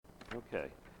Okay.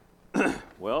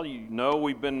 Well, you know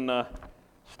we've been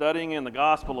studying in the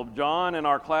Gospel of John in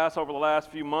our class over the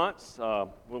last few months.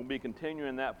 We'll be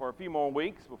continuing that for a few more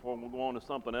weeks before we'll go on to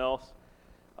something else.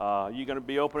 You're going to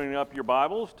be opening up your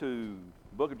Bibles to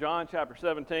the book of John, chapter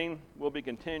 17. We'll be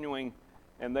continuing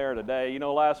in there today. You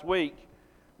know, last week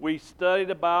we studied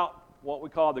about what we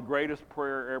call the greatest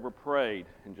prayer ever prayed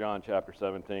in John chapter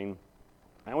 17.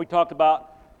 And we talked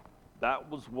about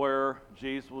that was where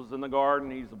Jesus was in the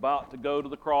garden. He's about to go to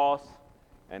the cross,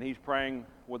 and he's praying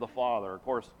with the Father. Of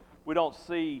course, we don't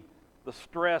see the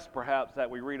stress, perhaps, that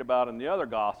we read about in the other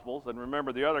Gospels. And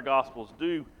remember, the other Gospels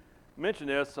do mention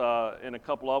this in a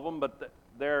couple of them, but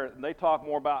they talk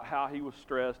more about how he was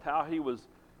stressed, how he was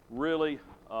really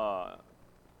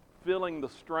feeling the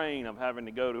strain of having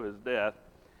to go to his death.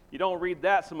 You don't read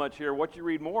that so much here. What you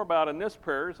read more about in this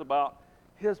prayer is about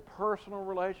his personal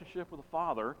relationship with the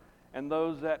Father and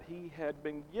those that he had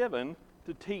been given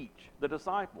to teach the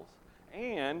disciples,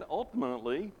 and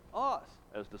ultimately us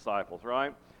as disciples,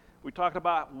 right? We talked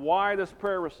about why this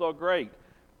prayer was so great.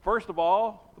 First of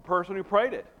all, the person who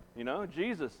prayed it, you know,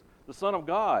 Jesus, the Son of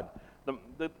God,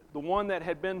 the one that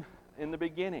had been in the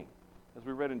beginning, as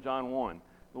we read in John 1,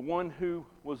 the one who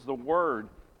was the Word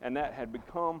and that had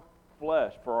become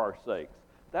flesh for our sakes.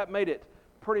 That made it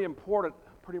pretty important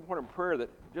prayer, that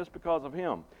just because of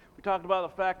him. We talked about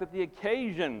the fact that the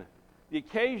occasion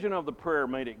of the prayer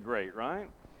made it great, right?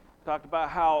 We talked about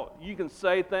how you can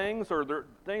say things, or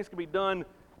things can be done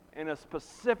in a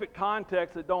specific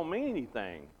context that don't mean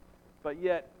anything, but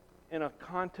yet in a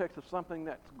context of something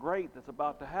that's great that's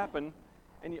about to happen.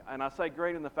 And I say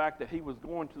great in the fact that he was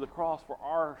going to the cross for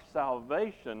our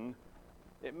salvation.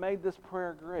 It made this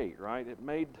prayer great, right? It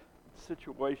made the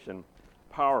situation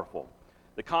powerful.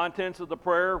 The contents of the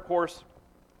prayer, of course,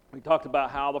 we talked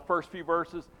about how the first few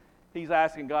verses, he's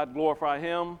asking God to glorify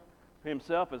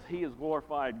himself as he has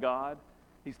glorified God.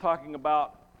 He's talking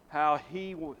about how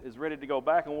he is ready to go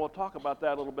back, and we'll talk about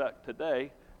that a little bit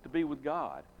today, to be with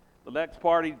God. The next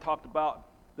part, he talked about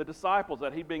the disciples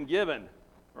that he'd been given,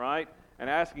 right? And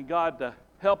asking God to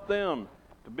help them,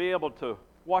 to be able to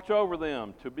watch over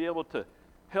them, to be able to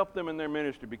help them in their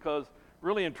ministry, because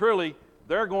really and truly,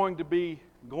 they're going to be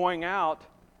going out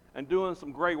and doing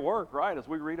some great work, right, as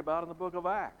we read about in the book of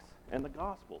Acts and the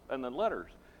Gospels and the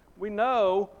letters. We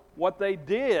know what they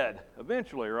did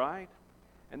eventually, right?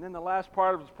 And then the last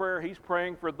part of his prayer, he's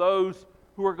praying for those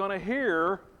who are going to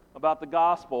hear about the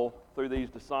gospel through these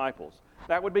disciples.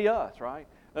 That would be us, right?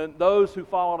 And those who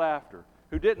followed after,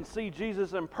 who didn't see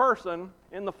Jesus in person,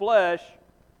 in the flesh,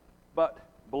 but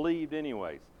believed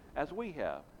anyways, as we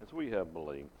have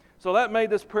believed. So that made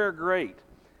this prayer great.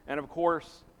 And of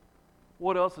course,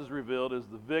 what else is revealed is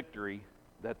the victory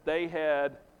that they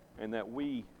had and that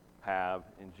we have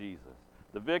in Jesus.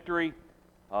 The victory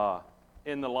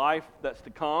in the life that's to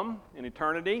come, in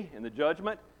eternity, in the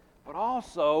judgment, but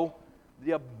also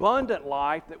the abundant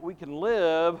life that we can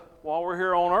live while we're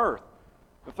here on earth.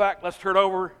 In fact, let's turn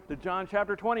over to John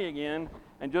chapter 20 again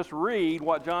and just read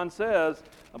what John says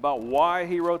about why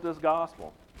he wrote this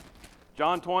gospel.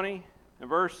 John 20 and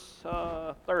verse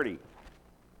 30.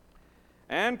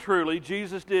 And truly,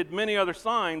 Jesus did many other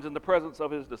signs in the presence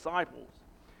of his disciples,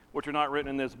 which are not written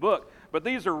in this book. But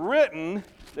these are written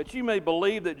that you may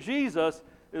believe that Jesus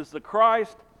is the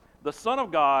Christ, the Son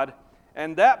of God,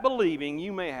 and that believing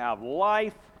you may have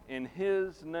life in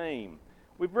his name.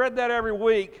 We've read that every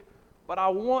week, but I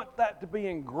want that to be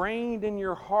ingrained in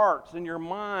your hearts, in your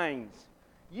minds.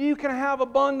 You can have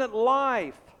abundant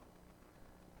life.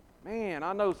 Man,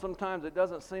 I know sometimes it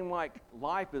doesn't seem like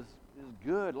life is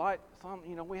good.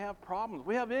 We have problems.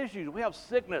 We have issues. We have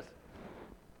sickness.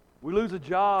 We lose a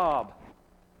job.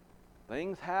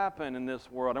 Things happen in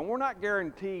this world, and we're not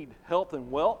guaranteed health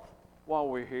and wealth while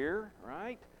we're here,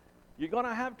 right? You're going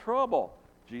to have trouble.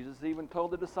 Jesus even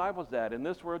told the disciples that. In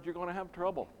this world, you're going to have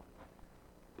trouble.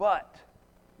 But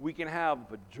we can have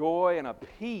a joy and a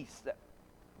peace that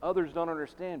others don't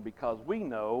understand because we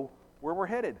know where we're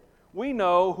headed. We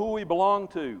know who we belong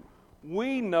to.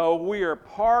 We know we are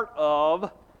part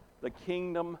of the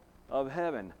kingdom of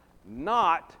heaven,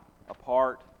 not a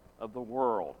part of the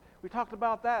world. We talked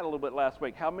about that a little bit last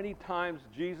week, how many times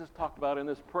Jesus talked about in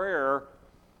this prayer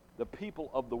the people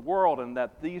of the world, and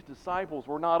that these disciples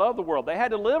were not of the world. They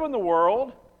had to live in the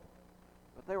world,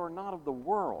 but they were not of the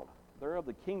world. They're of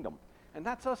the kingdom. And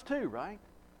that's us too, right?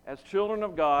 As children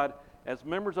of God, as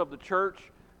members of the church,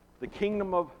 the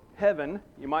kingdom of heaven,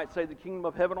 you might say the kingdom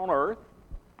of heaven on earth,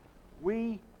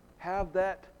 we have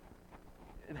that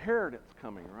inheritance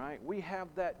coming, right? We have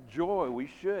that joy,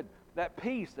 that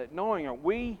peace, that knowing that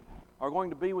we are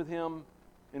going to be with him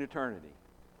in eternity.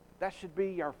 that should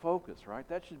be our focus, right?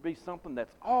 That should be something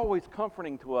that's always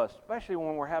comforting to us, especially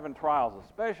when we're having trials,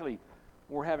 especially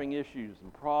when we're having issues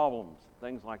and problems,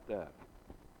 things like that.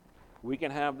 We can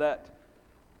have that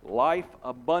life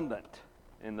abundant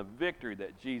in the victory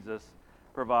that Jesus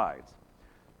provides.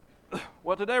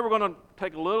 Well, today we're going to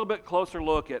take a little bit closer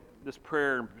look at this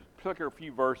prayer, in particular a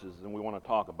few verses that we want to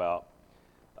talk about,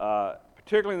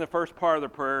 particularly in the first part of the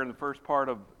prayer, in the first part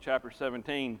of chapter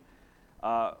 17,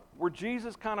 where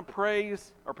Jesus kind of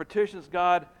prays or petitions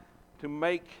God to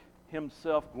make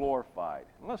himself glorified.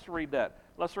 And let's read that.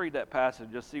 Let's read that passage,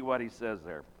 just see what he says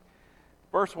there.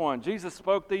 Verse 1, Jesus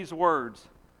spoke these words,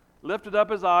 lifted up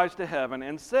his eyes to heaven,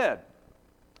 and said,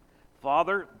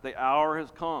 Father, the hour has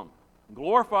come.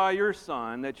 Glorify your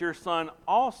Son, that your Son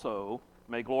also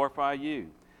may glorify you,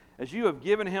 as you have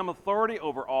given him authority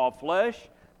over all flesh,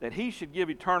 that he should give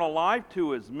eternal life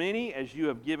to as many as you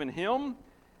have given him.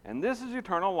 And this is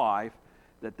eternal life,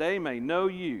 that they may know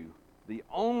you, the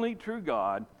only true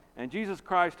God, and Jesus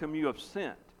Christ whom you have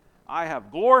sent. I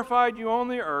have glorified you on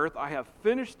the earth. I have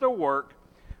finished the work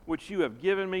which you have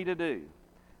given me to do.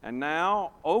 And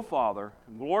now, O Father,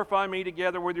 glorify me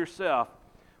together with yourself,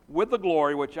 with the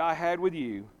glory which I had with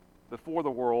you before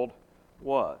the world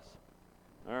was.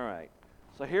 All right.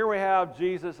 So here we have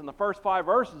Jesus in the first 5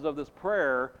 verses of this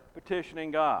prayer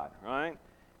petitioning God, right?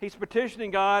 He's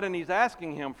petitioning God and he's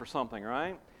asking him for something,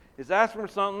 right? He's asking for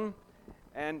something,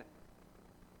 and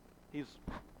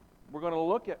we're going to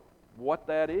look at what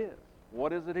that is.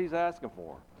 What is it he's asking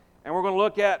for? And we're going to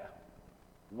look at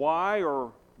why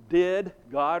or did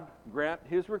God grant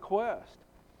his request.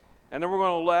 And then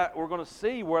we're going to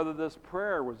see whether this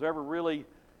prayer was ever really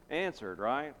answered,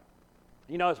 right?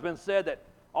 You know, it's been said that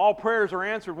all prayers are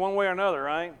answered one way or another,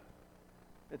 right?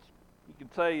 You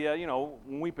can say,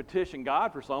 when we petition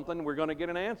God for something, we're going to get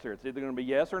an answer. It's either going to be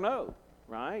yes or no,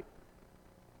 right?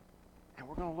 And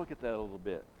we're going to look at that a little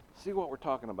bit, see what we're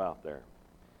talking about there.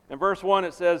 In verse 1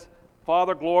 it says,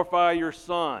 Father, glorify your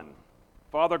Son.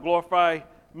 Father, glorify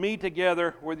me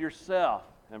together with yourself,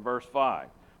 in verse 5,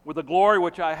 with the glory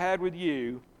which I had with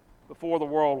you before the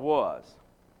world was.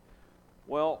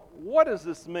 Well, what does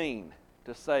this mean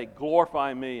to say,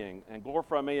 glorify me and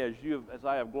glorify me as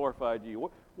I have glorified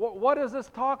you? What is this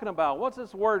talking about? What's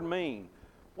this word mean?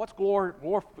 What's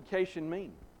glorification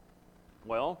mean?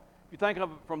 Well, if you think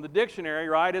of it from the dictionary,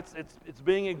 right, it's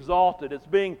being exalted. It's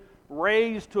being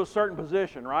raised to a certain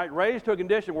position, right? Raised to a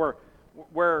condition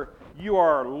where you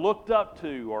are looked up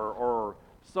to, or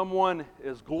someone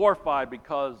is glorified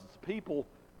because people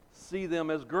see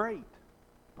them as great,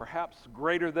 perhaps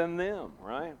greater than them,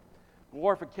 right?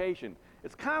 Glorification.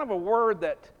 It's kind of a word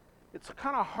that it's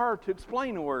kind of hard to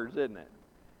explain in words, isn't it?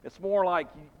 It's more like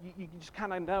you just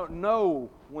kind of don't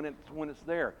know when it's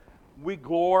there. We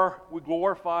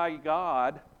glorify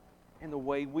God in the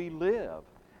way we live.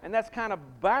 And that's kind of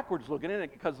backwards looking, isn't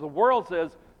it? Because the world says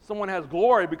someone has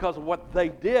glory because of what they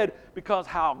did, because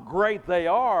how great they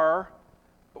are.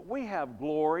 But we have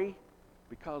glory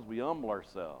because we humble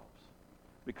ourselves,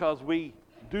 because we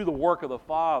do the work of the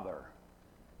Father.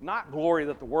 Not glory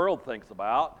that the world thinks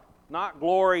about, not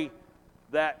glory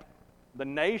that the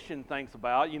nation thinks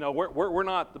about. You know, we're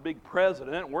not the big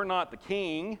president, we're not the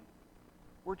king.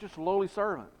 We're just lowly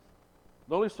servants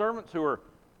who are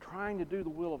trying to do the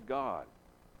will of God.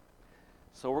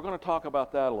 So we're going to talk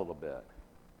about that a little bit.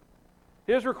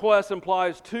 His request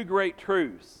implies 2 great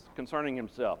truths concerning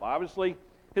himself. Obviously,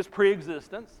 his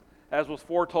pre-existence, as was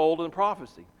foretold in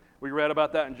prophecy. We read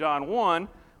about that in John 1,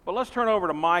 but let's turn over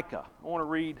to Micah. I want to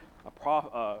read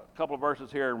a couple of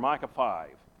verses here in Micah 5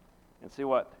 and see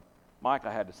what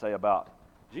Micah had to say about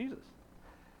Jesus.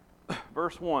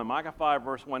 Verse 1, Micah 5,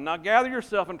 verse 1. Now gather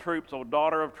yourself in troops, O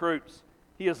daughter of troops.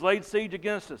 He has laid siege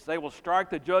against us. They will strike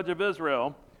the judge of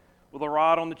Israel with a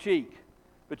rod on the cheek.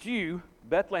 But you,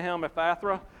 Bethlehem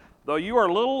Ephrathah, though you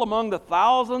are little among the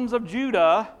thousands of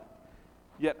Judah,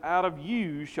 yet out of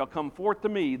you shall come forth to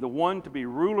me the one to be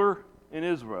ruler in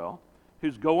Israel,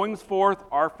 whose goings forth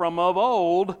are from of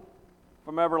old,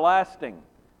 from everlasting.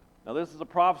 Now this is a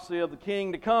prophecy of the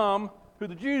king to come, who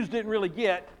the Jews didn't really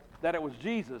get, that it was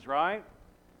Jesus, right?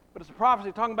 But it's a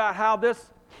prophecy talking about how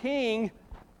this king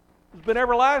has been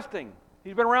everlasting.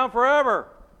 He's been around forever.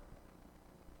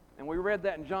 And we read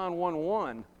that in John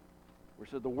 1:1, where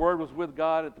it said the Word was with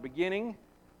God at the beginning,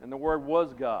 and the Word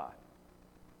was God.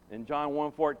 In John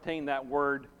 1:14, that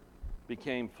Word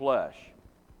became flesh.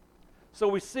 So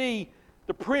we see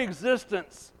the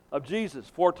pre-existence of Jesus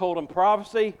foretold in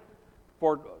prophecy,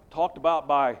 talked about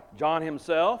by John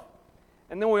himself.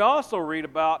 And then we also read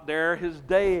about there his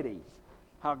deity,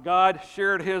 how God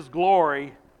shared his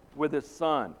glory with his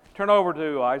Son. Turn Turn over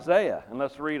to Isaiah, and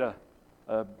let's read a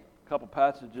couple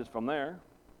passages from there.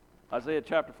 Isaiah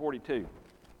chapter 42.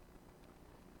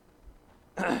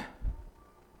 And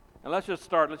let's just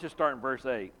start in verse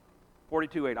 8.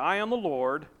 42:8. I am the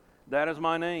Lord, that is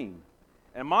my name.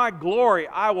 And my glory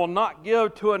I will not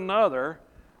give to another,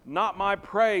 not my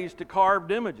praise to carved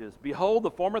images. Behold,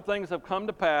 the former things have come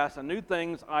to pass, and new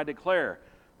things I declare.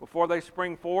 Before they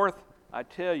spring forth, I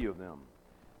tell you of them.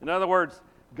 In other words,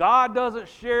 God doesn't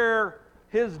share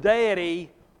His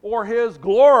deity or His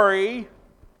glory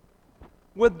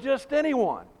with just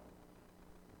anyone,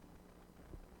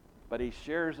 but He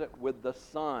shares it with the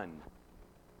Son.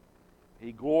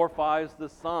 He glorifies the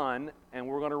Son, and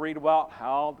we're going to read about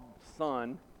how the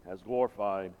Son has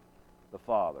glorified the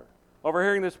Father.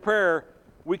 Overhearing this prayer,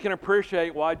 we can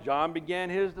appreciate why John began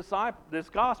this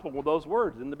gospel with those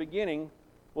words. In the beginning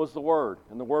was the Word,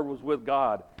 and the Word was with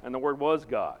God, and the Word was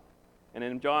God. And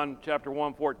in John chapter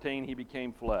 1:14, He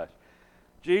became flesh.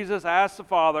 Jesus asked the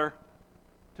Father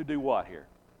to do what here?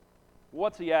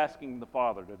 What's He asking the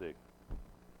Father to do?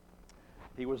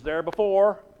 He was there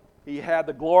before. He had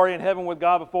the glory in heaven with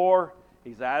God before.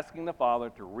 He's asking the Father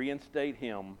to reinstate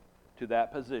Him to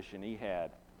that position He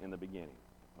had in the beginning.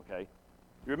 Okay?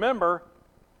 You remember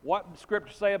what the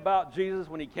Scriptures say about Jesus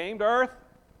when He came to earth?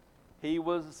 He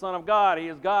was the Son of God. He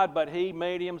is God, but He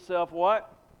made Himself what?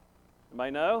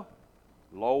 Anybody know?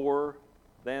 Lower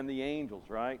than the angels,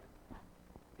 right?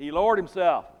 He lowered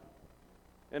Himself.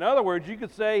 In other words, you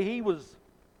could say He was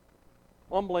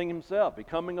humbling Himself,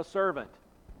 becoming a servant.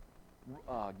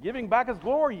 Giving back His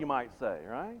glory, you might say,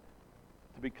 right?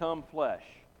 To become flesh,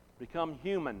 become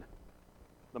human,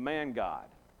 the man God.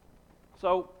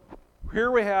 So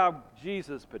here we have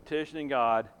Jesus petitioning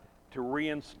God to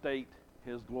reinstate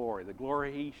His glory, the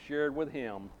glory He shared with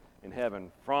Him in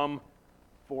heaven from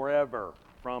forever,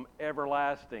 from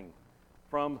everlasting,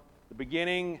 from the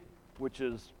beginning, which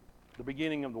is the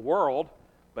beginning of the world,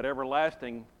 but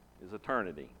everlasting is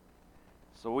eternity.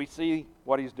 So we see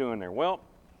what He's doing there. Well,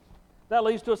 that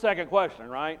leads to a second question,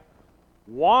 right?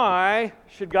 Why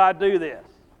should God do this?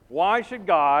 Why should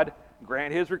God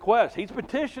grant His request? He's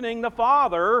petitioning the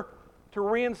Father to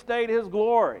reinstate His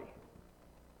glory.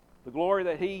 The glory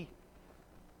that He,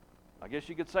 I guess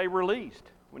you could say, released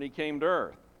when He came to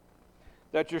earth.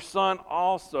 That your Son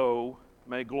also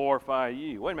may glorify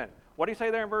you. Wait a minute. What do you say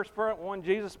there in verse 1?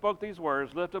 Jesus spoke these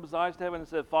words, lifted up His eyes to heaven and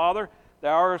said, Father, the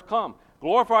hour has come.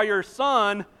 Glorify your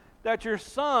Son, that your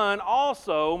Son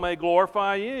also may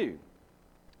glorify you.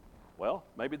 Well,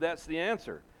 maybe that's the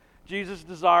answer. Jesus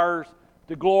desires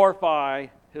to glorify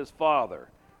His Father.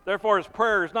 Therefore, His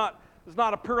prayer is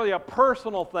not purely a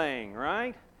personal thing,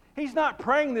 right? He's not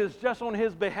praying this just on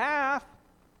His behalf.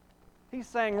 He's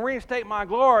saying, reinstate my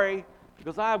glory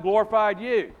because I have glorified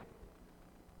you.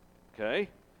 Okay?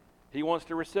 He wants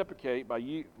to reciprocate by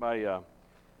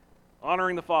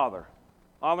honoring the Father.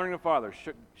 Honoring the Father,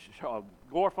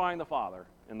 glorifying the Father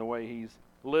in the way He's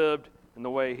lived, in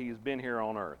the way He's been here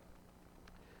on earth.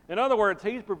 In other words,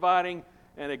 He's providing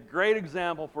a great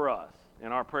example for us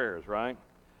in our prayers, right?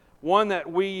 One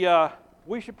that we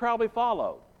should probably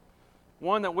follow.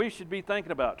 One that we should be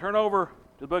thinking about. Turn over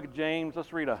to the book of James.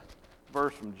 Let's read a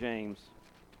verse from James.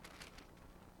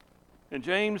 And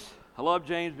James, I love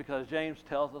James because James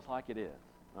tells us like it is.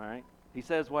 All right? He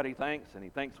says what he thinks, and he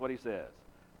thinks what he says.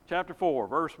 Chapter 4,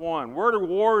 verse 1. Where do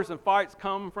wars and fights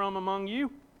come from among you?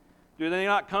 Do they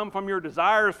not come from your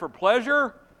desires for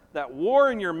pleasure that war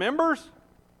in your members?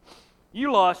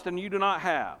 You lust and you do not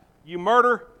have. You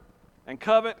murder and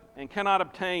covet and cannot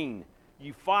obtain.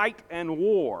 You fight and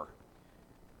war.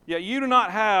 Yet you do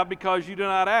not have because you do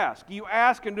not ask. You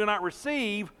ask and do not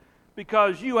receive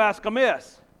because you ask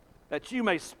amiss, that you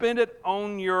may spend it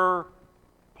on your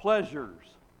pleasures.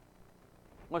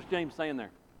 What's James saying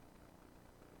there?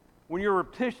 When you're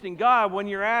petitioning God, when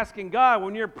you're asking God,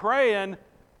 when you're praying,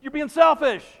 you're being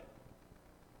selfish.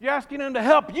 You're asking Him to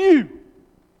help you,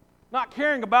 not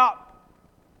caring about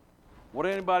what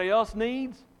anybody else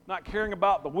needs, not caring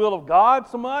about the will of God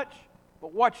so much,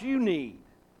 but what you need.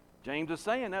 James is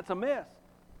saying that's a miss.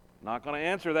 Not going to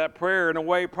answer that prayer in a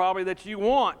way probably that you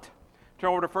want.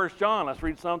 Turn over to 1 John. Let's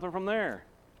read something from there.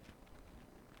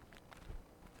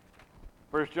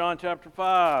 1 John chapter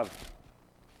 5.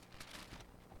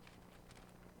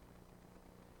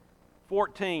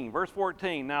 14, verse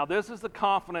 14. Now this is the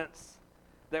confidence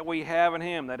that we have in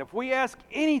Him, that if we ask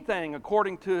anything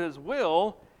according to His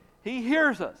will, He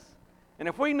hears us. And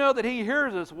if we know that He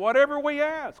hears us, whatever we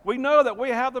ask, we know that we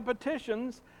have the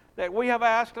petitions that we have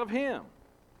asked of Him.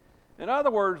 In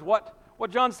other words, what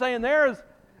John's saying there is,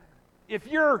 if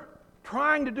you're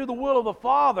trying to do the will of the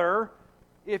Father,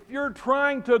 if you're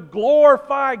trying to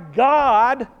glorify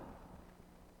God,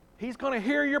 He's going to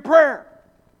hear your prayer.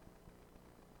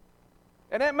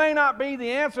 And it may not be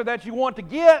the answer that you want to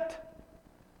get,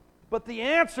 but the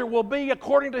answer will be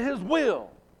according to His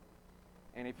will.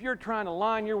 And if you're trying to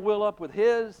line your will up with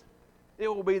His, it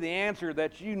will be the answer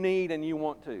that you need and you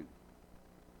want to.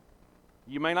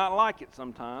 You may not like it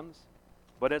sometimes,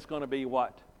 but it's going to be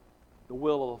what the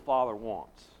will of the Father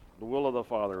wants. The will of the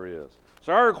Father is.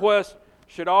 So our request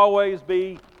should always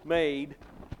be made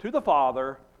to the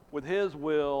Father with His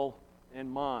will in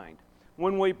mind.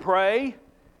 When we pray,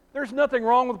 there's nothing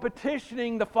wrong with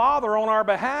petitioning the Father on our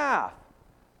behalf.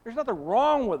 There's nothing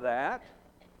wrong with that.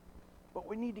 But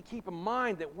we need to keep in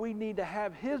mind that we need to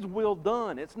have His will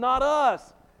done. It's not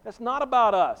us. It's not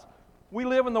about us. We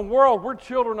live in the world. We're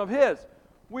children of His.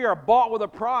 We are bought with a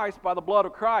price by the blood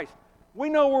of Christ. We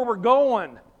know where we're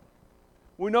going.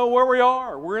 We know where we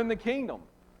are. We're in the kingdom.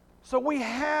 So we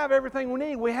have everything we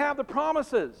need. We have the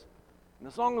promises. And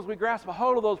as long as we grasp a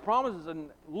hold of those promises and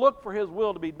look for His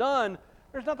will to be done,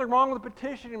 there's nothing wrong with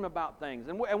petitioning Him about things.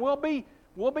 And we'll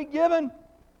be given.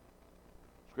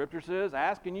 Scripture says,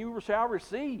 ask and you shall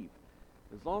receive.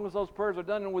 As long as those prayers are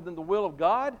done within the will of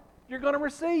God, you're going to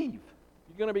receive.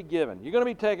 You're going to be given. You're going to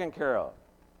be taken care of.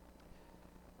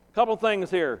 A couple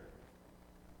things here.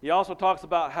 He also talks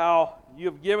about how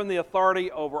you've given the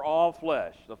authority over all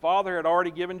flesh. The Father had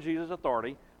already given Jesus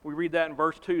authority. We read that in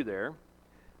verse 2 there.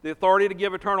 The authority to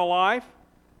give eternal life.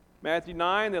 Matthew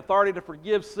 9, the authority to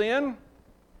forgive sin.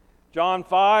 John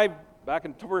 5, back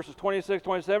in verses 26,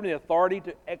 27, the authority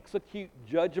to execute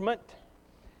judgment.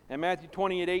 And Matthew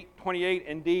 28,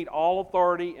 indeed, all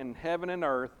authority in heaven and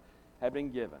earth have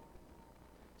been given.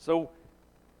 So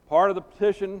part of the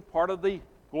petition, part of the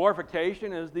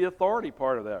glorification is the authority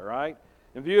part of that, right?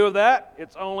 In view of that,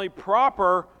 it's only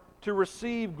proper to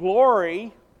receive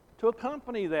glory to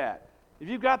accompany that. If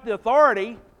you've got the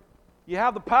authority, you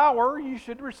have the power, you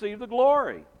should receive the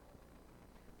glory.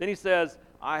 Then he says,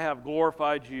 I have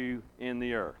glorified you in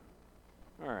the earth.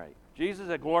 All right. Jesus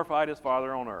had glorified His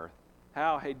Father on earth.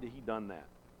 How had He done that?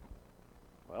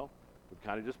 Well, we've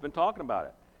kind of just been talking about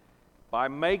it. By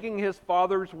making His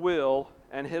Father's will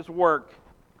and His work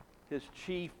His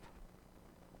chief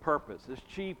purpose, His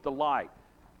chief delight.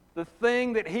 The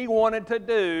thing that He wanted to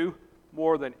do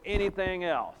more than anything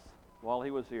else while He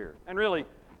was here. And really, if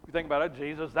you think about it,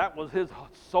 Jesus, that was His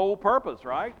sole purpose,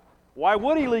 right? Why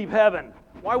would He leave heaven?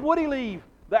 Why would He leave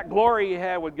that glory He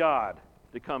had with God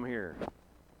to come here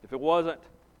if it wasn't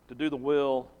to do the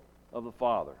will of the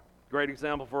Father? Great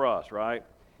example for us, right?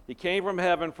 He came from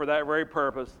heaven for that very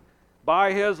purpose.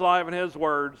 By His life and His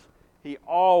words, He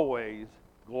always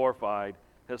glorified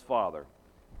His Father.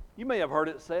 You may have heard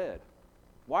it said,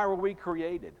 why were we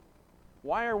created?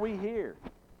 Why are we here?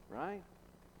 Right?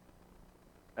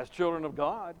 As children of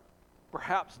God,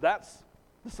 perhaps that's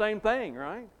the same thing,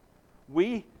 right?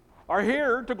 We are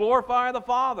here to glorify the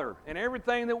Father in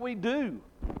everything that we do,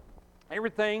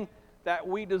 everything that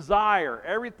we desire,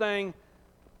 everything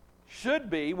should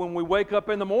be, when we wake up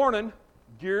in the morning,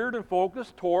 geared and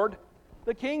focused toward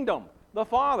the kingdom, the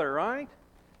Father, right?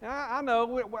 Now, I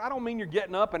know, I don't mean you're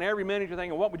getting up and every minute you're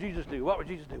thinking, what would Jesus do? What would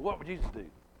Jesus do? What would Jesus do?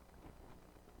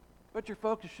 But your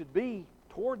focus should be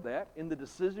toward that in the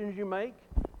decisions you make,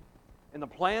 in the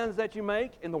plans that you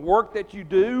make, in the work that you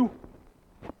do.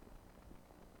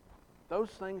 Those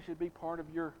things should be part of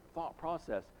your thought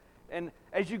process. And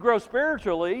as you grow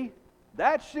spiritually,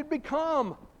 that should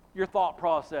become your thought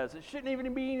process. It shouldn't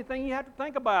even be anything you have to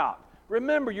think about.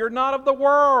 Remember, you're not of the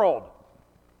world.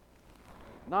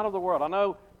 Not of the world. I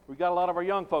know we've got a lot of our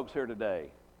young folks here today.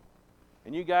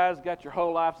 And you guys got your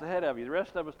whole lives ahead of you. The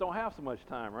rest of us don't have so much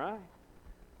time, right?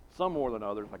 Some more than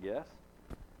others, I guess.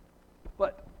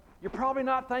 But you're probably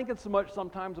not thinking so much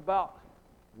sometimes about,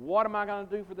 what am I going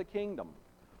to do for the kingdom?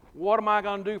 What am I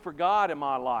going to do for God in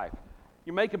my life?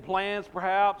 You're making plans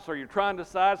perhaps, or you're trying to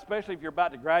decide, especially if you're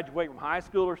about to graduate from high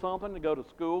school or something, to go to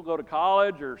school, go to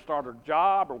college, or start a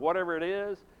job, or whatever it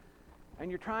is. And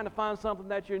you're trying to find something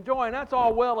that you enjoy, and that's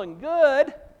all well and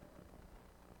good.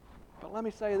 But let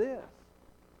me say this.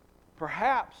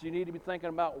 Perhaps you need to be thinking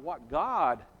about what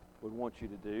God would want you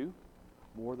to do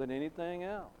more than anything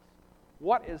else.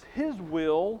 What is His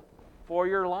will for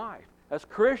your life? As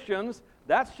Christians,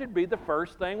 that should be the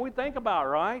first thing we think about,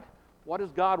 right? What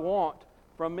does God want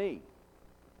from me?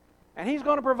 And He's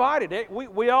going to provide it.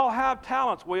 We all have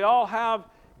talents. We all have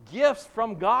gifts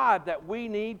from God that we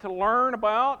need to learn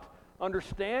about,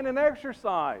 understand, and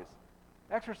exercise.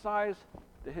 Exercise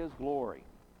to His glory.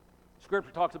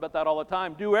 Scripture talks about that all the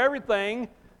time. Do everything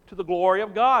to the glory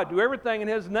of God. Do everything in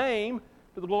His name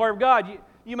to the glory of God.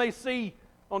 You may see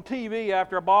on TV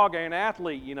after a ball game, an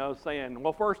athlete, saying,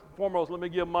 well, first and foremost, let me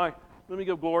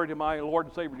give glory to my Lord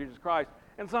and Savior Jesus Christ.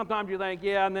 And sometimes you think,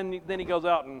 yeah, and then he goes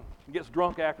out and gets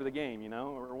drunk after the game,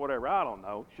 or whatever. I don't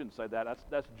know. Shouldn't say that.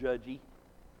 That's judgy.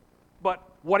 But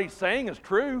what he's saying is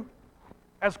true.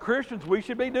 As Christians, we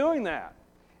should be doing that.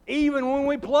 Even when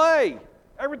we play,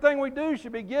 everything we do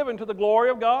should be given to the glory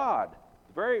of God.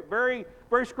 Very, very,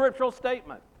 very scriptural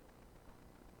statement.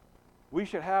 We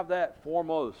should have that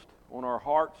foremost on our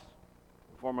hearts,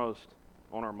 foremost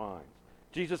on our minds.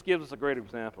 Jesus gives us a great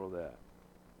example of that.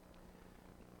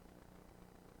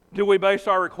 Do we base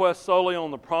our requests solely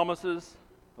on the promises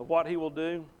of what He will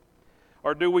do?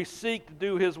 Or do we seek to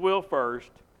do His will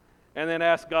first and then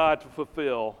ask God to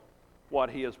fulfill what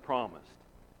He has promised?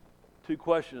 Two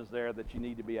questions there that you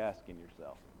need to be asking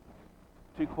yourself.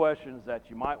 Two questions that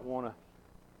you might want to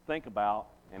think about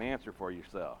and answer for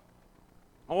yourself.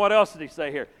 And what else did He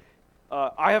say here?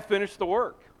 I have finished the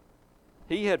work.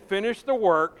 He had finished the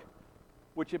work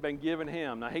which had been given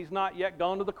Him. Now, He's not yet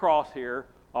gone to the cross here,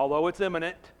 although it's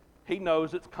imminent. He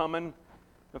knows it's coming.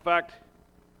 In fact,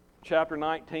 chapter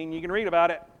 19, you can read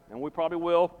about it, and we probably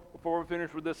will before we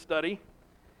finish with this study.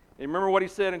 And remember what He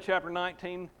said in chapter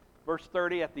 19, verse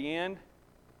 30 at the end?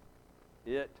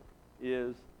 It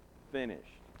is finished.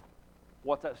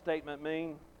 What's that statement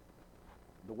mean?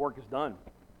 The work is done.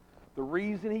 The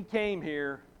reason He came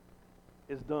here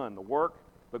is done. The work,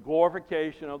 the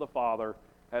glorification of the Father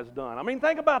has done. I mean,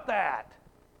 think about that.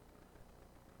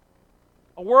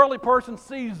 A worldly person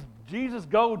sees Jesus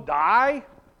go die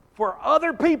for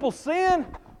other people's sin.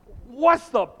 What's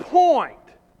the point?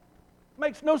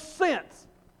 Makes no sense.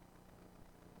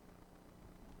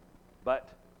 But,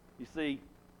 you see,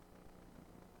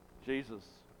 Jesus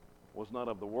was not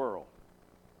of the world.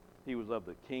 He was of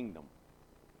the kingdom.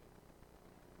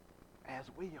 As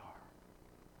we are.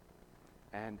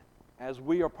 And as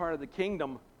we are part of the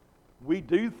kingdom, we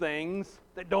do things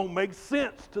that don't make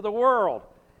sense to the world.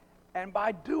 And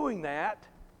by doing that,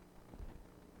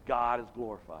 God is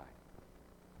glorified.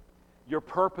 Your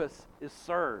purpose is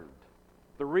served.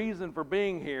 The reason for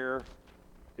being here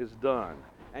is done.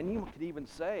 And you could even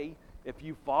say, if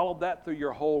you followed that through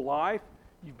your whole life,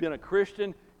 you've been a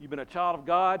Christian, you've been a child of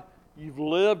God, you've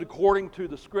lived according to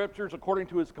the Scriptures, according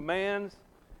to His commands.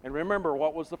 And remember,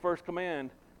 what was the first command?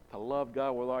 To love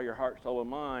God with all your heart, soul, and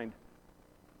mind.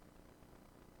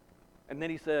 And then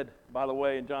He said, by the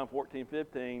way, in John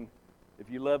 14:15, if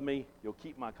you love me, you'll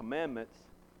keep my commandments.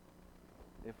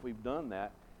 If we've done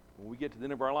that, when we get to the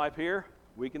end of our life here,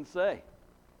 we can say,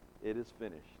 it is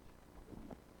finished.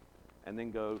 And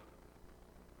then go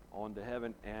on to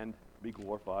heaven and be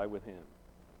glorified with Him.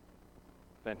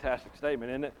 Fantastic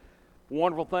statement, isn't it?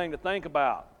 Wonderful thing to think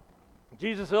about.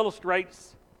 Jesus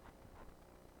illustrates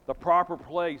the proper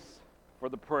place for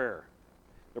the prayer.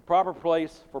 The proper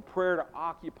place for prayer to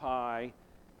occupy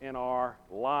in our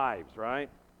lives, right?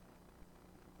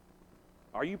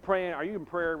 Are you praying? Are you in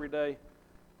prayer every day?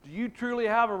 Do you truly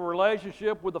have a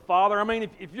relationship with the Father? I mean,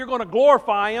 if you're going to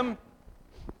glorify Him,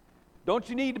 don't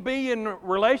you need to be in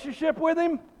relationship with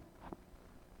Him?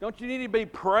 Don't you need to be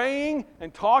praying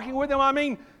and talking with Him? I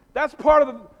mean, that's part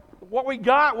of what we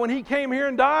got when He came here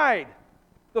and died.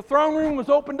 The throne room was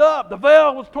opened up. The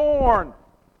veil was torn.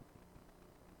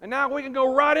 And now we can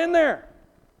go right in there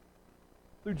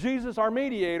through Jesus, our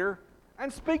mediator,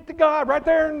 and speak to God right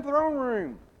there in the throne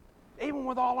room. Even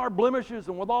with all our blemishes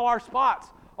and with all our spots,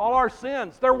 all our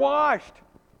sins, they're washed.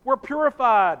 We're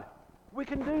purified. We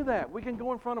can do that. We can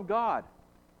go in front of God.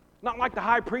 Not like the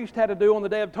high priest had to do on the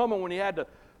Day of Atonement when he had to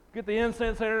get the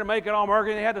incense in there to make it all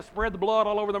murky, and they had to spread the blood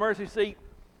all over the mercy seat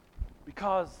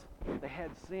because they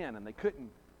had sin and they couldn't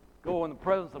go in the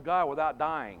presence of God without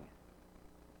dying.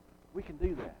 We can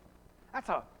do that. That's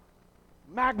a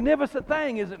magnificent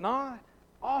thing, is it not?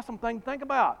 Awesome thing to think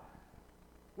about.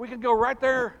 We can go right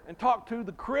there and talk to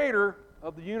the Creator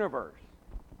of the universe.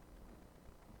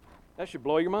 That should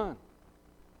blow your mind.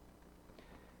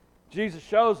 Jesus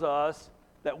shows us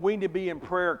that we need to be in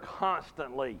prayer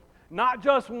constantly, not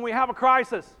just when we have a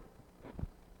crisis.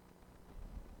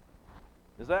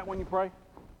 Is that when you pray?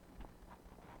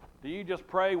 Do you just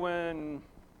pray when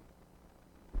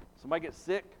somebody gets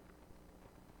sick?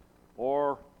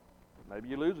 Or maybe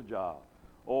you lose a job?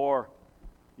 Or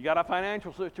you got a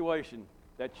financial situation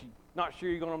that you're not sure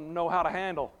you're going to know how to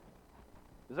handle?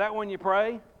 Is that when you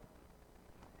pray?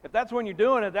 If that's when you're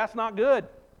doing it, that's not good.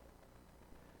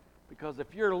 Because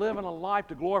if you're living a life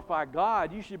to glorify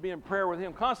God, you should be in prayer with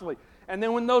Him constantly. And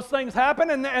then when those things happen,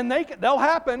 and they'll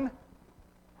happen,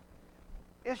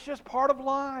 it's just part of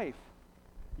life.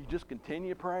 You just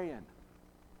continue praying.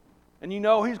 And you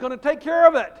know He's going to take care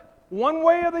of it. one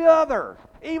way or the other,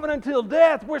 even until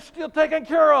death, we're still taken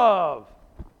care of.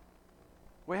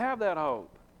 We have that hope,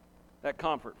 that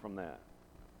comfort from that.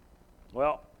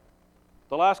 Well,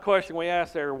 the last question we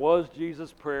asked there, was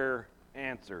Jesus' prayer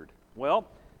answered? Well,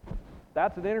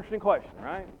 that's an interesting question,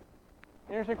 right?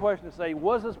 Interesting question to say,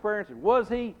 was his prayer answered? Was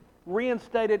he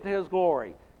reinstated to his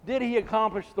glory? Did he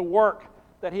accomplish the work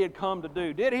that he had come to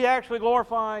do? Did he actually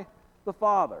glorify the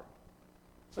Father?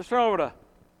 Let's turn over to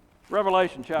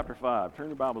Revelation chapter 5. Turn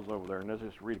your Bibles over there and let's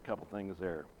just read a couple things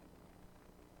there.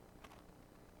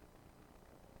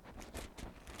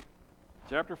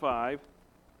 Chapter 5.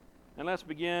 And let's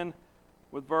begin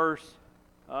with verse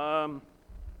 9.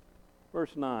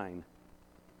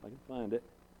 If I can find it.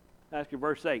 Ask you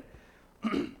verse 8.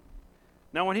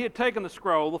 Now when he had taken the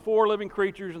scroll, the 4 living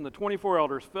creatures and the 24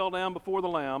 elders fell down before the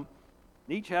Lamb,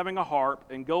 each having a harp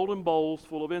and golden bowls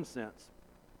full of incense,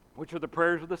 which are the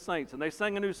prayers of the saints. And they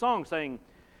sang a new song, saying,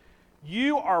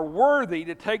 You are worthy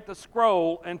to take the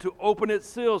scroll and to open its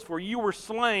seals, for you were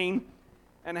slain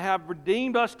and have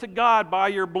redeemed us to God by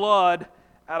your blood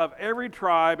out of every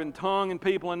tribe and tongue and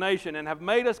people and nation, and have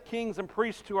made us kings and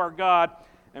priests to our God,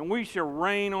 and we shall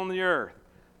reign on the earth.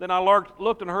 Then I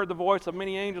looked and heard the voice of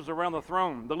many angels around the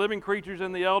throne, the living creatures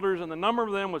and the elders, and the number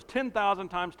of them was 10,000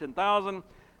 times 10,000,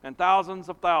 and thousands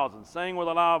of thousands, saying with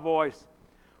a loud voice,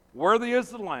 Worthy is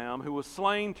the Lamb who was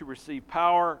slain to receive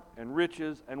power and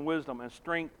riches and wisdom and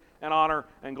strength and honor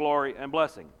and glory and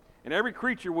blessing. And every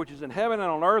creature which is in heaven and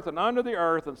on earth and under the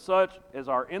earth, and such as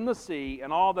are in the sea,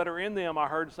 and all that are in them, I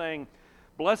heard saying,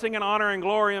 Blessing and honor and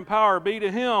glory and power be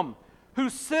to him who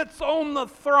sits on the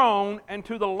throne and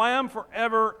to the Lamb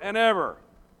forever and ever.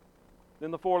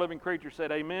 Then the 4 living creatures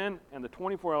said, Amen, and the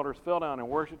 24 elders fell down and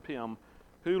worshipped him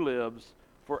who lives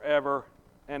forever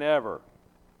and ever.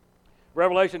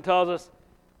 Revelation tells us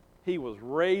he was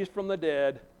raised from the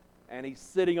dead and he's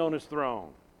sitting on his throne.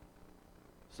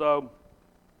 So,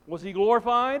 was he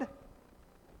glorified?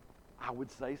 I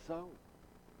would say so.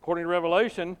 According to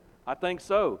Revelation, I think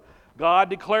so. God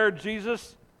declared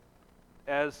Jesus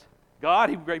as God.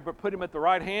 He put him at the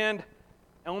right hand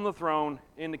on the throne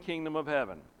in the kingdom of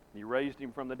heaven. He raised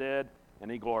him from the dead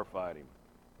and he glorified him.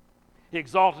 He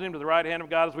exalted him to the right hand of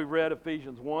God, as we've read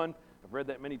Ephesians 1. I've read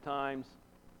that many times,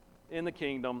 in the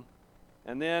kingdom.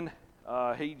 And then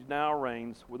he now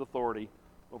reigns with authority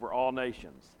over all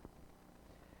nations.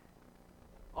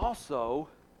 Also,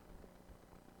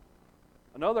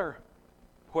 another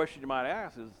question you might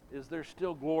ask is there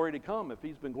still glory to come? If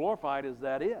he's been glorified, is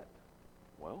that it?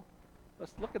 Well,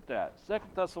 let's look at that. 2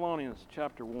 Thessalonians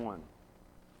chapter 1.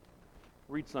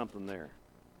 Read something there.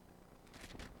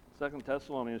 2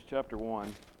 Thessalonians chapter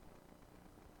 1.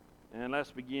 And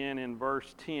let's begin in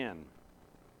verse 10.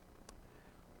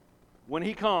 When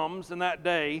he comes in that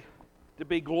day to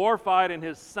be glorified in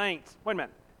his saints. Wait a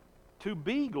minute. To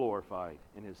be glorified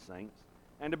in his saints,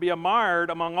 and to be admired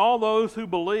among all those who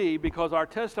believe, because our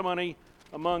testimony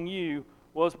among you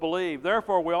was believed.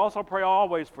 Therefore, we also pray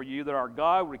always for you, that our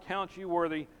God would count you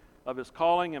worthy of his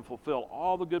calling and fulfill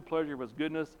all the good pleasure of his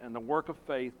goodness and the work of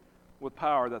faith with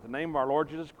power, that the name of our Lord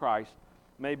Jesus Christ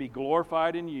may be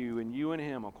glorified in you and you in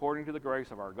him, according to the grace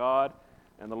of our God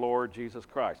and the Lord Jesus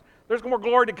Christ. There's more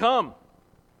glory to come.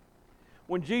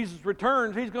 When Jesus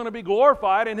returns, he's going to be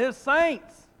glorified in his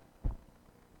saints.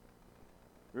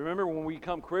 Remember, when we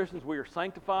become Christians, we are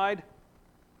sanctified,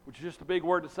 which is just a big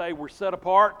word to say we're set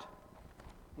apart.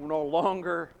 We're no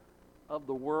longer of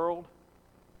the world.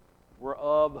 We're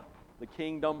of the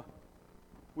kingdom.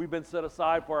 We've been set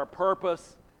aside for a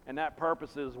purpose, and that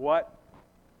purpose is what?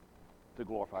 To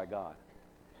glorify God.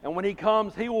 And when he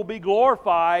comes, he will be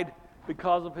glorified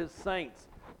because of his saints,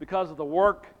 because of the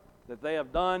work that they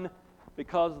have done,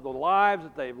 because of the lives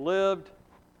that they've lived,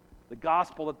 the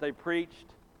gospel that they preached.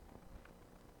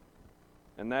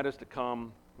 And that is to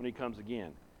come when he comes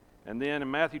again. And then in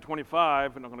Matthew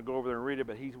 25, I'm not going to go over there and read it,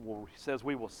 but he says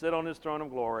we will sit on his throne of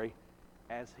glory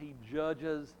as he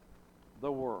judges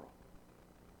the world.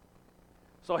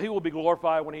 So he will be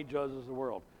glorified when he judges the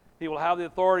world. He will have the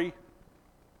authority to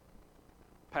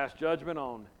pass judgment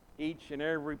on each and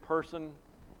every person,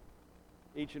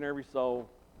 each and every soul,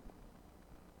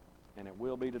 and it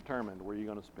will be determined where you're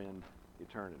going to spend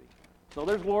eternity. So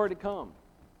there's glory to come.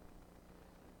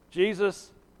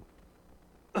 Jesus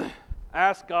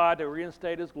asked God to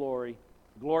reinstate his glory,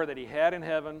 the glory that he had in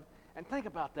heaven. And think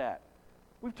about that.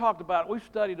 We've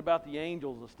studied about the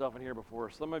angels and stuff in here before.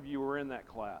 Some of you were in that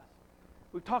class.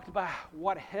 We've talked about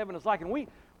what heaven is like, and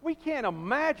we can't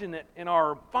imagine it in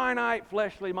our finite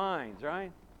fleshly minds,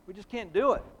 right? We just can't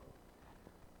do it.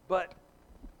 But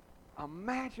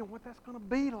imagine what that's going to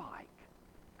be like,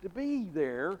 to be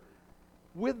there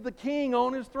with the King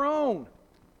on his throne.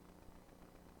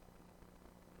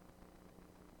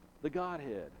 The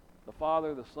Godhead, the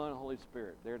Father, the Son, and Holy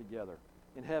Spirit, they're together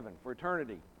in heaven for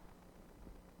eternity.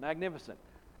 Magnificent.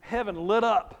 Heaven lit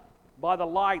up by the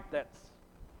light that's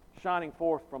shining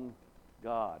forth from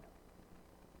God.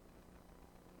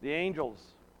 The angels,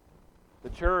 the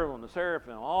cherubim, the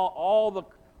seraphim, all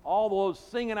those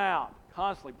singing out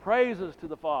constantly praises to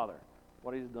the Father,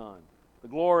 what He's done, the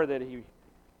glory that He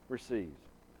receives.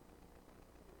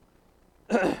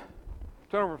 Turn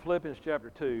over to Philippians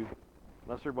chapter 2.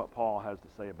 Let's hear what Paul has to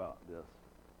say about this.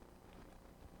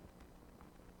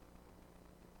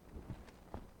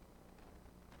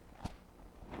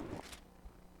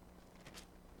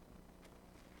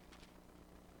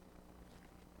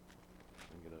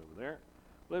 Get over there.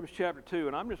 Philippians chapter 2,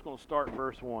 and I'm just going to start in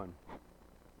verse 1.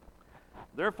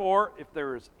 Therefore, if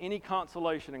there is any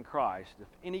consolation in Christ, if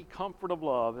any comfort of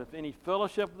love, if any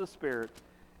fellowship of the Spirit,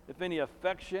 if any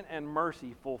affection and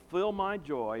mercy, fulfill my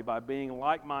joy by being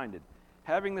like-minded,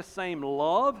 having the same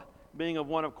love, being of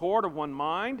one accord, of one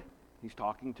mind. He's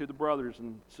talking to the brothers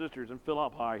and sisters in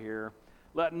Philippi here.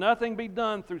 Let nothing be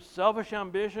done through selfish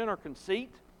ambition or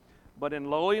conceit, but in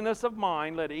lowliness of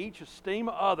mind let each esteem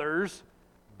others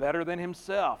better than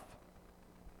himself,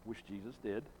 which Jesus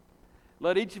did.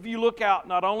 Let each of you look out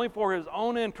not only for his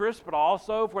own interests, but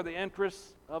also for the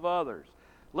interests of others.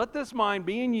 Let this mind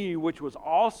be in you, which was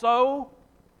also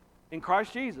in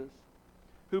Christ Jesus,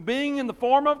 who being in the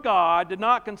form of God did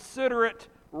not consider it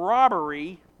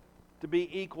robbery to be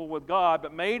equal with God,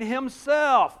 but made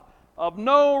himself of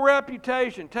no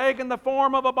reputation, taking the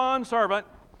form of a bondservant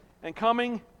and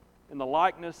coming in the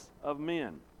likeness of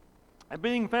men. And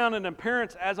being found in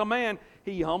appearance as a man,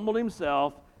 he humbled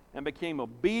himself and became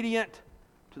obedient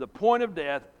to the point of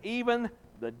death, even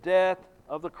the death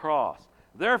of the cross.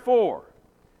 Therefore,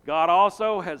 God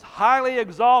also has highly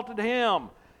exalted him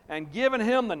and given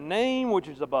him the name which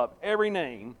is above every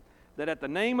name, that at the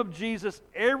name of Jesus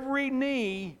every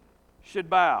knee should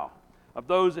bow, of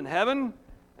those in heaven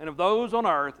and of those on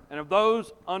earth and of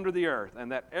those under the earth,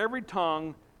 and that every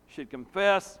tongue should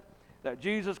confess that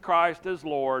Jesus Christ is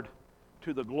Lord,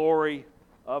 to the glory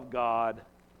of God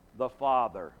the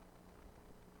Father.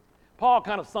 Paul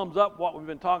kind of sums up what we've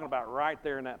been talking about right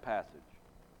there in that passage.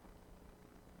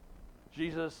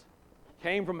 Jesus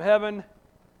came from heaven.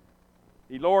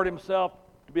 He lowered himself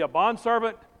to be a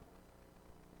bondservant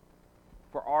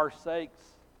for our sakes,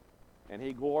 and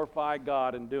he glorified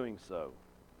God in doing so.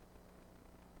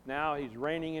 Now he's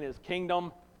reigning in his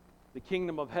kingdom, the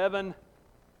kingdom of heaven,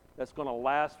 that's going to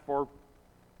last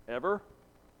forever.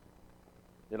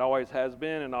 It always has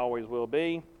been and always will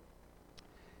be.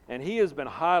 And he has been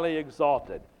highly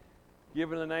exalted,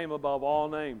 given the name above all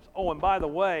names. Oh, and by the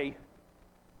way,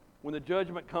 when the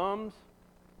judgment comes,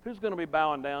 who's going to be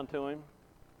bowing down to him?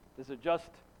 Is it just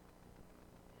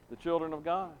the children of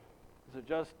God? Is it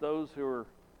just those who are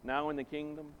now in the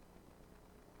kingdom?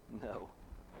 No.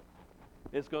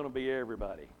 It's going to be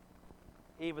everybody,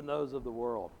 even those of the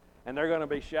world. And they're going to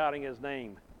be shouting his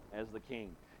name as the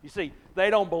king. You see, they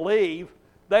don't believe,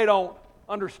 they don't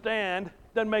understand,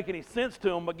 doesn't make any sense to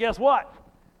them, but guess what?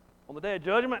 On the day of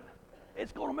judgment,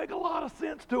 it's going to make a lot of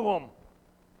sense to them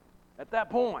at that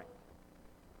point.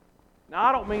 Now,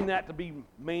 I don't mean that to be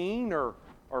mean or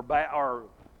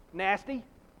nasty,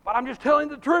 but I'm just telling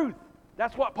the truth.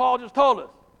 That's what Paul just told us.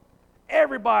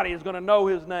 Everybody is going to know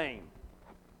his name.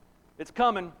 It's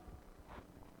coming,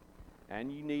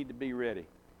 and you need to be ready.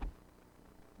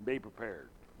 Be prepared,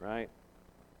 right?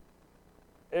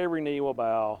 Every knee will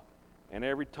bow, and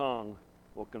every tongue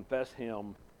will confess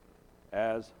him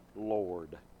as Lord.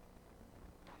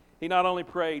 He not only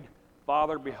prayed,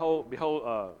 Father, he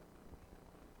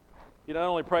not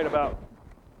only prayed about,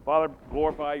 Father,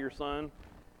 glorify your Son.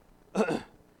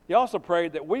 He also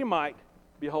prayed that we might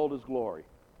behold his glory.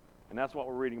 And that's what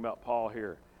we're reading about Paul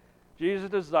here. Jesus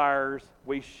desires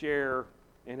we share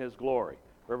in his glory.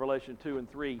 Revelation 2 and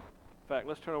 3. In fact,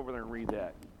 let's turn over there and read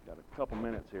that. Got a couple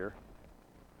minutes here.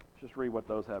 Just read what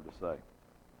those have to say.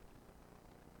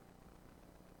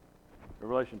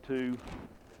 Revelation 2,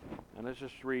 and let's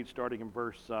just read starting in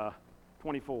verse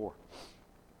 24.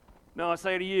 Now I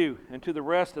say to you, and to the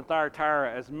rest of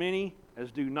Thyatira, as many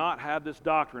as do not have this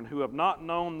doctrine, who have not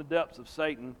known the depths of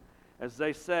Satan, as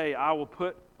they say, I will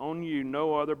put on you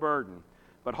no other burden.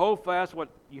 But hold fast what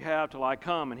you have till I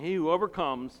come, and he who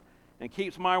overcomes and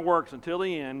keeps my works until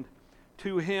the end,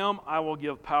 to him I will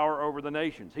give power over the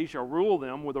nations. He shall rule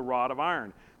them with a rod of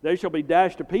iron. They shall be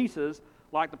dashed to pieces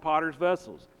like the potter's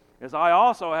vessels. As I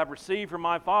also have received from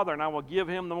my Father, and I will give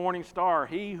him the morning star.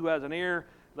 He who has an ear,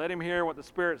 let him hear what the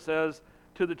Spirit says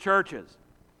to the churches.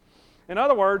 In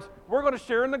other words, we're going to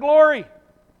share in the glory.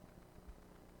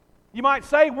 You might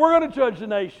say, we're going to judge the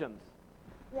nations.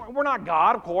 We're not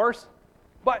God, of course,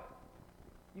 but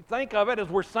you think of it as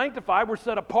we're sanctified, we're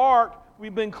set apart,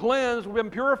 we've been cleansed, we've been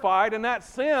purified. In that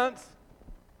sense,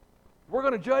 we're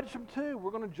going to judge them too.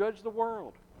 We're going to judge the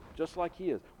world just like He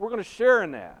is. We're going to share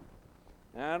in that.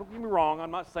 Now, don't get me wrong,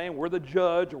 I'm not saying we're the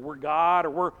judge or we're God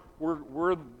or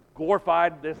we're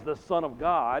glorified as the Son of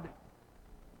God,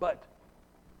 but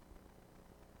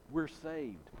we're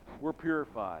saved, we're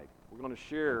purified, we're going to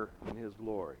share in His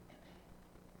glory.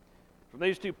 From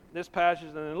this passage,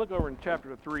 and then look over in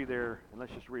chapter 3 there, and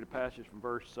let's just read a passage from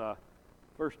verse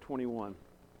 21.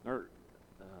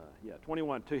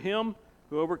 21. To him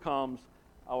who overcomes,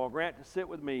 I will grant to sit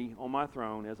with me on my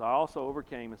throne, as I also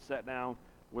overcame and sat down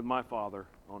with my Father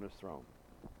on His throne.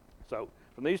 So,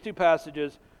 from these two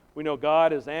passages, we know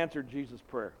God has answered Jesus'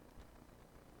 prayer.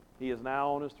 He is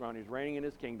now on His throne. He's reigning in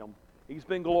His kingdom. He's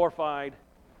been glorified.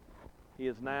 He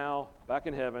is now back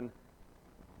in heaven,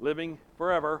 living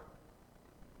forever.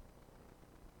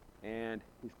 And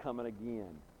He's coming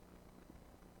again.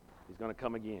 He's going to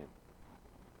come again.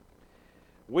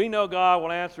 We know God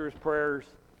will answer His prayers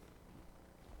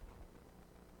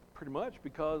pretty much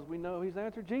because we know He's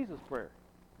answered Jesus' prayer,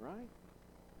 right?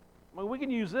 I mean, we can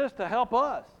use this to help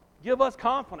us, give us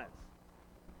confidence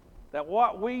that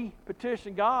what we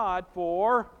petition God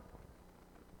for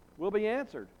will be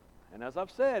answered. And as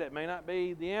I've said, it may not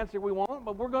be the answer we want,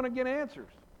 but we're going to get answers.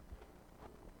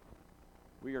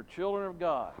 We are children of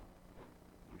God.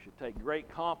 We should take great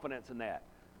confidence in that.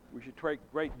 We should take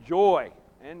great joy,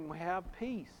 and we have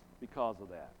peace because of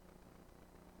that.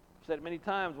 I've said it many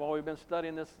times while we've been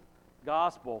studying this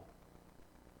gospel.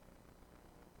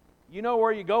 You know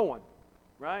where you're going,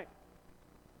 right?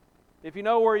 If you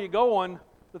know where you're going,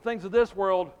 the things of this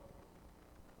world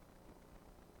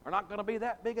are not going to be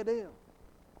that big a deal.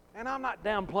 And I'm not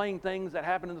downplaying things that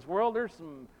happen in this world. There's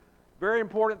some very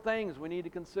important things we need to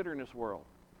consider in this world.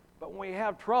 But when we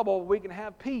have trouble, we can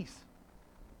have peace.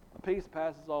 A peace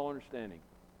passes all understanding.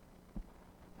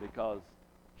 Because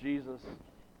Jesus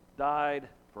died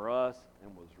for us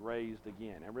and was raised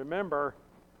again. And remember,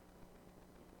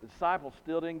 the disciples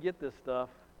still didn't get this stuff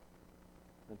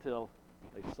until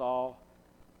they saw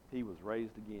He was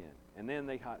raised again. And then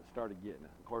they started getting it.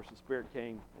 Of course, the Spirit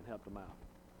came and helped them out.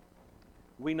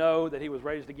 We know that He was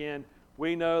raised again.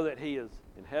 We know that He is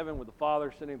in heaven with the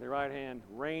Father, sitting at the right hand,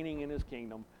 reigning in His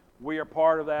kingdom. We are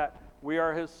part of that. We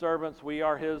are His servants. We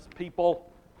are His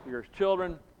people. We are His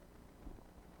children.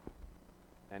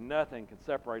 And nothing can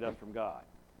separate us from God.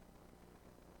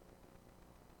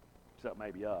 Except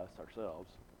maybe us, ourselves.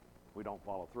 We don't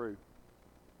follow through.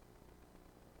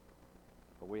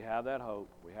 But we have that hope.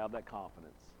 We have that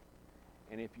confidence.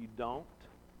 And if you don't,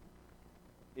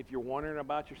 if you're wondering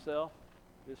about yourself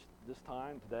this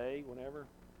time, today, whenever,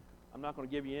 I'm not going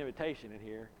to give you an invitation in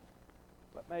here,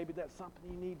 but maybe that's something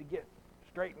you need to get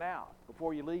straightened out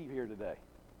before you leave here today.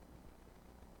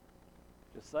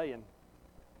 Just saying,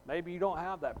 maybe you don't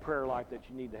have that prayer life that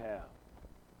you need to have.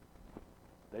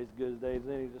 Today's as good a day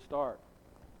as any to start.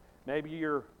 Maybe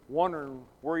you're wondering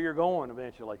where you're going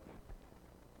eventually.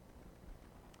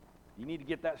 You need to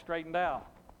get that straightened out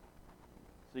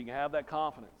so you can have that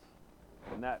confidence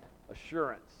and that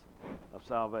assurance of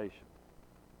salvation.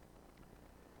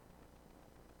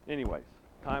 Anyways,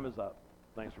 time is up.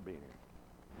 Thanks for being here.